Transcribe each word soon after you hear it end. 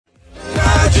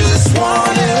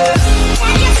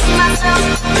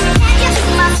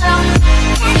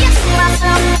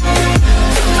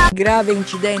Grave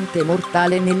incidente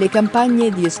mortale nelle campagne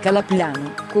di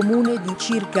Escalaplano, comune di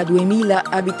circa 2000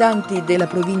 abitanti della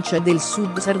provincia del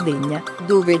Sud Sardegna,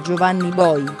 dove Giovanni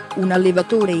Boi, un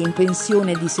allevatore in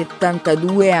pensione di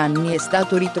 72 anni, è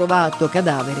stato ritrovato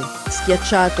cadavere,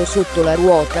 schiacciato sotto la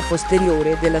ruota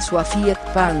posteriore della sua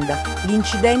Fiat Panda.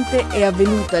 L'incidente è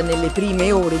avvenuta nelle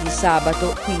prime ore di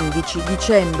sabato 15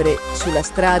 dicembre, sulla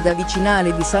strada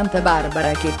vicinale di Santa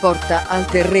Barbara che porta al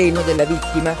terreno della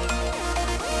vittima.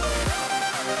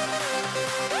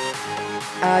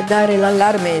 A dare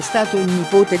l'allarme è stato il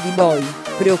nipote di Boi,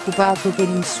 preoccupato per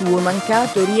il suo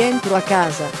mancato rientro a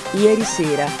casa, ieri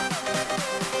sera.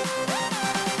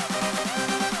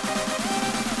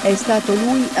 È stato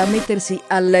lui a mettersi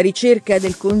alla ricerca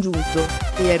del congiunto,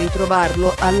 e a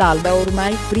ritrovarlo all'alba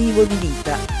ormai privo di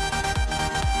vita.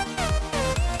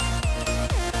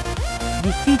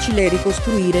 Difficile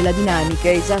ricostruire la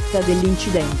dinamica esatta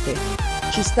dell'incidente.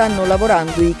 Ci stanno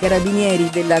lavorando i carabinieri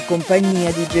della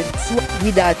compagnia di Grazie,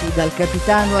 guidati dal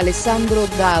capitano Alessandro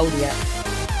Dauria.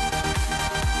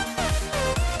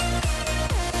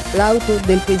 L'auto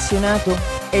del pensionato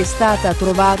è stata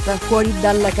trovata fuori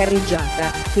dalla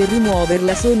carreggiata, per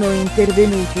rimuoverla sono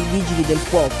intervenuti i vigili del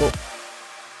fuoco.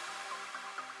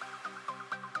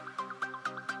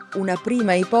 Una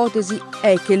prima ipotesi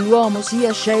è che l'uomo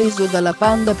sia sceso dalla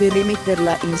Panda per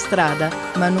rimetterla in strada,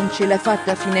 ma non ce l'ha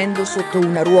fatta finendo sotto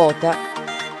una ruota.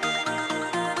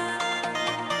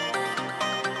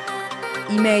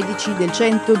 I medici del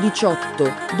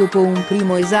 118, dopo un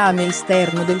primo esame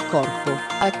esterno del corpo,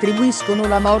 attribuiscono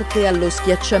la morte allo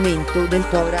schiacciamento del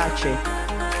torace.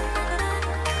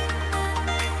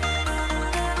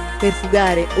 Per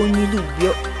fugare ogni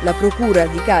dubbio, la Procura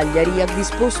di Cagliari ha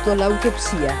disposto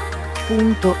l'autopsia.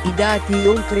 I dati: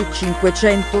 oltre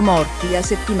 500 morti a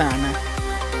settimana.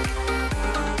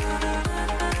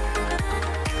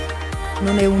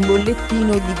 Non è un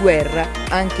bollettino di guerra,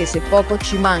 anche se poco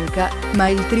ci manca, ma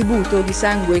il tributo di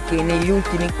sangue che negli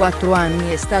ultimi 4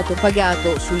 anni è stato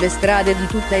pagato sulle strade di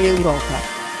tutta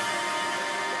Europa.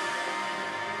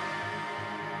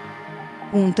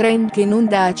 Un trend che non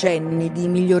dà cenni di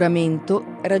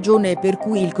miglioramento, ragione per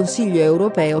cui il Consiglio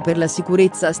europeo per la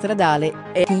sicurezza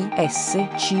stradale,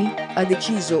 ESC, ha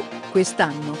deciso,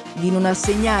 quest'anno, di non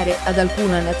assegnare ad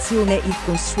alcuna nazione il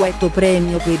consueto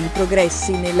premio per i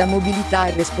progressi nella mobilità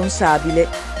responsabile.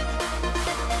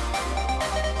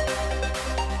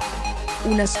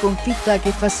 Una sconfitta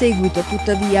che fa seguito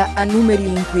tuttavia a numeri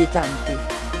inquietanti.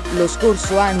 Lo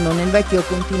scorso anno nel vecchio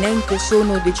continente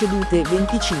sono decedute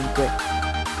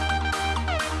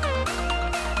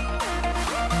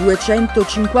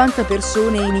 250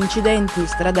 persone in incidenti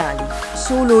stradali,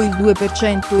 solo il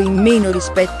 2% in meno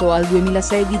rispetto al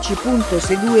 2016.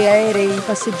 Se 2 aerei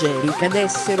passeggeri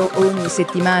cadessero ogni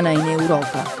settimana in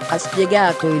Europa, ha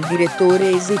spiegato il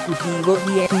direttore esecutivo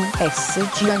di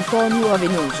ESC Antonio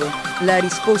Avenoso, la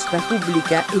risposta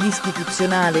pubblica ed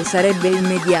istituzionale sarebbe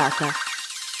immediata.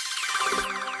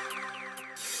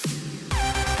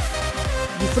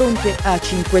 Di fronte a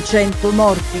 500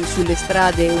 morti sulle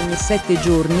strade ogni 7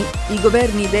 giorni, i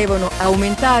governi devono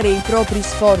aumentare i propri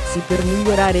sforzi per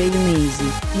migliorare in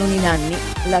mesi, non in anni,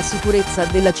 la sicurezza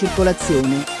della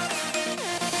circolazione.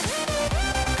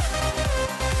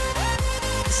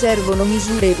 Servono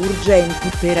misure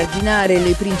urgenti per arginare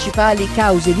le principali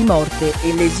cause di morte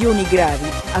e lesioni gravi,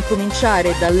 a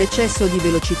cominciare dall'eccesso di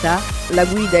velocità, la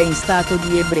guida in stato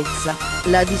di ebbrezza,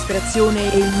 la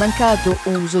distrazione e il mancato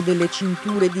uso delle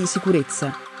cinture di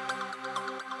sicurezza.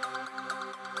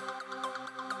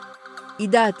 I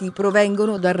dati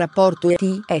provengono dal rapporto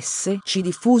ESC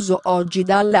diffuso oggi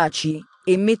dall'ACI,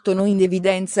 e mettono in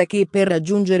evidenza che per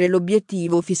raggiungere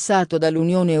l'obiettivo fissato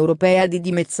dall'Unione Europea di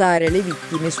dimezzare le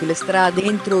vittime sulle strade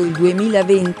entro il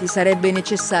 2020 sarebbe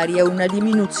necessaria una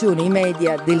diminuzione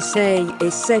media del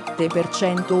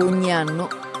 6,7% ogni anno.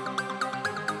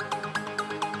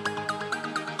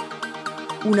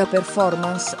 Una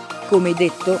performance, come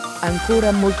detto,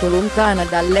 ancora molto lontana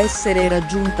dall'essere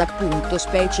raggiunta,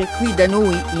 specie qui da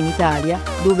noi in Italia,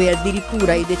 dove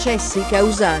addirittura i decessi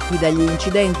causati dagli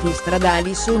incidenti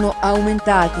stradali sono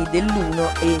aumentati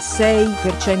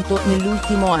dell'1,6%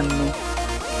 nell'ultimo anno.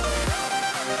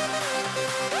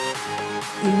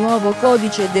 Il nuovo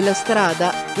codice della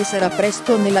strada, che sarà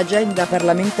presto nell'agenda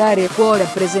parlamentare, può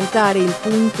rappresentare il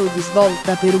punto di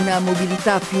svolta per una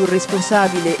mobilità più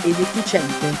responsabile ed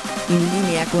efficiente, in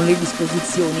linea con le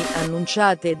disposizioni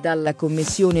annunciate dalla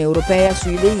Commissione europea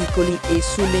sui veicoli e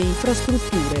sulle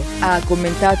infrastrutture, ha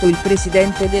commentato il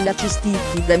presidente della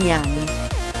CIST Damiani.